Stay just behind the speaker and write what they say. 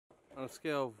On a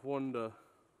scale of 1 to,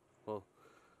 well,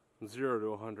 0 to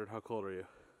 100, how cold are you?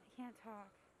 I can't talk.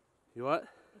 You what?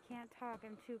 I can't talk.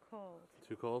 I'm too cold.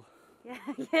 Too cold? Yeah,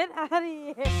 get out of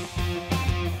here.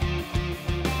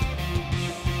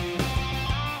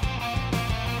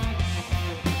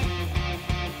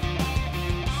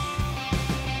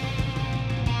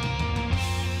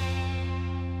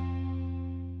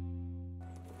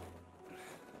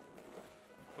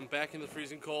 I'm back in the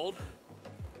freezing cold.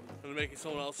 I'm making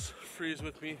someone else freeze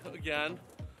with me again.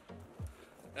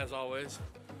 As always,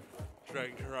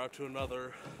 dragging her out to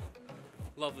another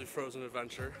lovely frozen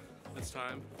adventure. This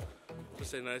time,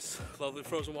 just a nice, lovely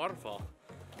frozen waterfall.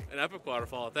 An epic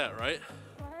waterfall at that, right?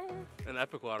 What? An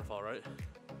epic waterfall, right?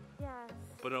 Yes.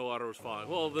 But no water was falling.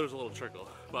 Well, there was a little trickle,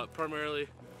 but primarily,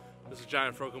 it's a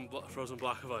giant frozen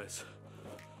block of ice.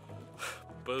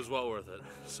 But it was well worth it.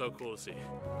 So cool to see.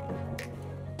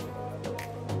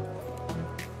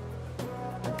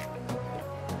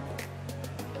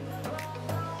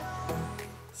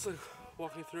 It's like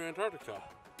walking through Antarctica.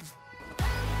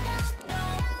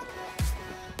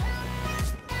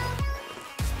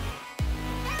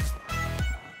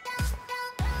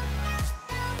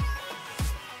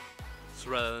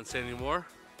 So rather than say any more,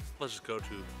 let's just go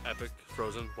to epic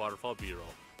frozen waterfall B-roll.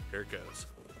 Here it goes.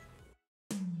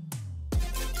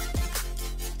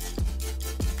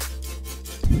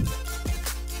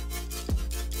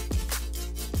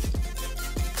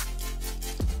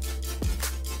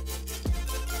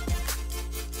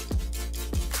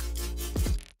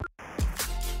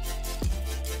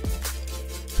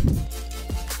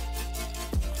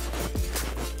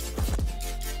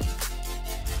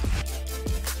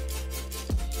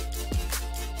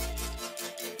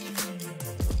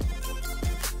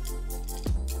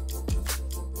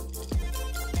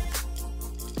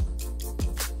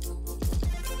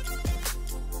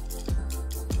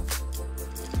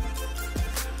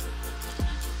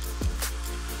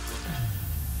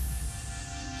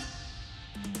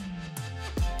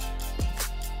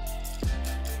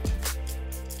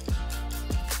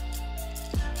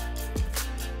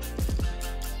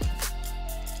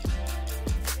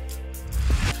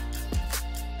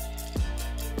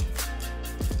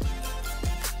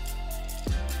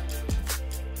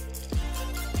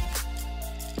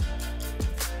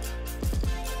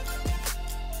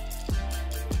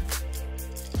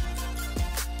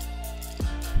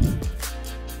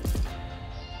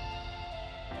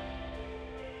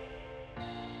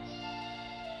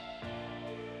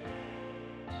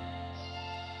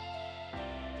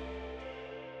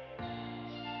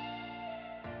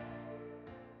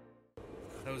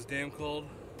 That was damn cold,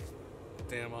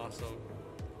 damn awesome.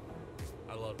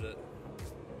 I loved it.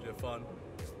 Did you have fun?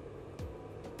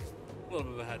 A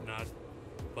little bit of a head nod,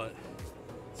 but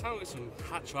it's time to get some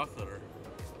hot chocolate or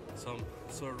some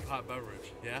sort of hot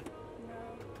beverage. Yeah?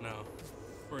 No. No.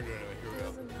 We're gonna do it anyway. Here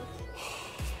we go.